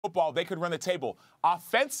football, they could run the table.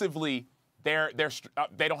 Offensively, they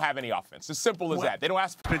don't have any offense. As simple as that. They don't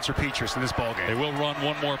ask for Spencer Petras in this ballgame. They will run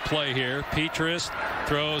one more play here. Petras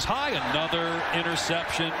throws high. Another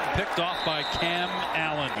interception picked off by Cam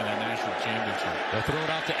Allen in a national championship. They'll throw it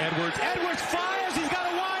out to Edwards. Edwards fires. He's got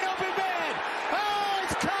a wide open man. Oh,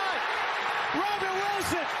 it's caught. Robert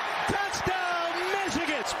Wilson. Touchdown,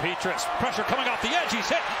 Michigan. Petras. Pressure coming off the edge. He's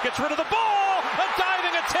hit. Gets rid of the ball. A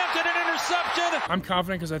diving attempt at an interception. I'm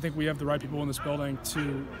confident because I think we have the right people in this building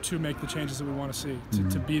to make the changes that we want to see,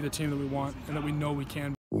 to be the team that we want and that we know we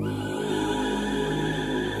can.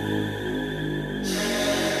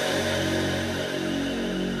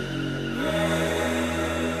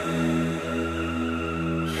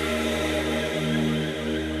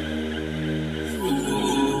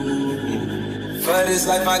 For this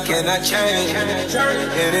life I cannot change. In the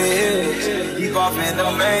hills, deep off in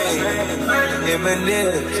the main.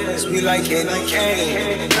 Eminem's, we like Candy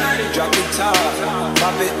Cane. Drop the top,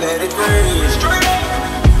 pop it, let it breathe.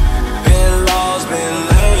 Been lost, been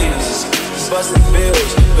lanes, busting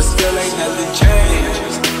bills, but still ain't nothing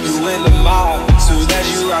changed. You in the mob, soon as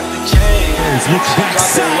you rock the chain.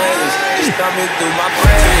 Drop the waves, just thumbing through my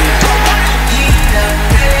brain.